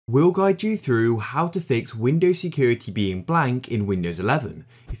We'll guide you through how to fix Windows security being blank in Windows 11.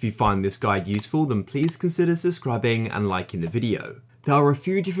 If you find this guide useful, then please consider subscribing and liking the video. There are a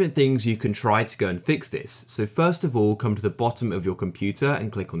few different things you can try to go and fix this. So first of all, come to the bottom of your computer and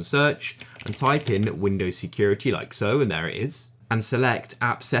click on search and type in Windows security like so, and there it is, and select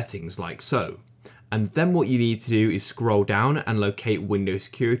app settings like so. And then what you need to do is scroll down and locate Windows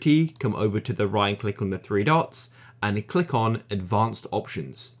security, come over to the right and click on the three dots and click on advanced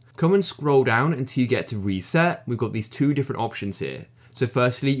options. Come and scroll down until you get to reset. We've got these two different options here. So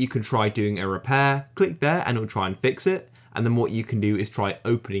firstly, you can try doing a repair, click there and it'll try and fix it. And then what you can do is try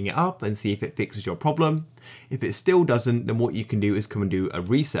opening it up and see if it fixes your problem. If it still doesn't, then what you can do is come and do a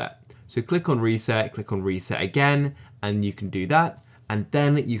reset. So click on reset again, and you can do that. And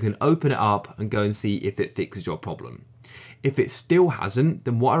then you can open it up and go and see if it fixes your problem. If it still hasn't,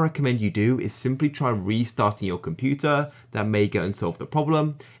 then what I recommend you do is simply try restarting your computer. That may go and solve the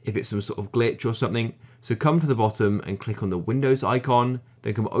problem if it's some sort of glitch or something. So come to the bottom and click on the Windows icon,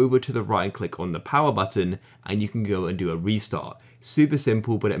 then come over to the right and click on the power button, and you can go and do a restart. Super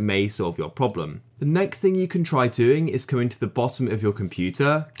simple, but it may solve your problem. The next thing you can try doing is coming to the bottom of your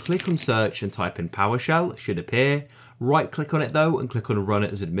computer, click on search and type in PowerShell, it should appear. Right click on it though and click on run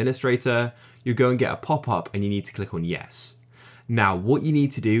it as administrator. You'll go and get a pop-up and you need to click on yes. Now what you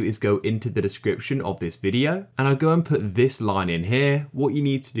need to do is go into the description of this video and I'll go and put this line in here. What you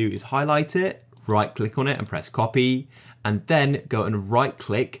need to do is highlight it, right click on it and press copy, and then go and right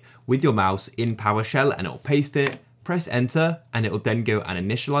click with your mouse in PowerShell and it'll paste it, press enter, and it'll then go and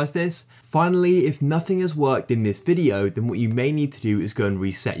initialize this. Finally, if nothing has worked in this video, then what you may need to do is go and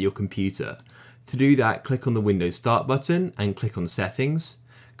reset your computer. To do that, click on the Windows Start button and click on Settings.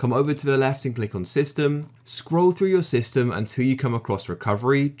 Come over to the left and click on System. Scroll through your system until you come across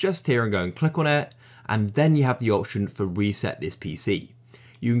Recovery, just here, and go and click on it. And then you have the option for Reset this PC.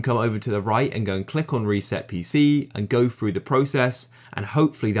 You can come over to the right and go and click on Reset PC and go through the process, and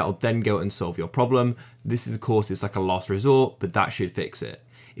hopefully that will then go and solve your problem. This is, of course, it's like a last resort, but that should fix it.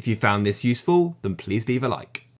 If you found this useful, then please leave a like.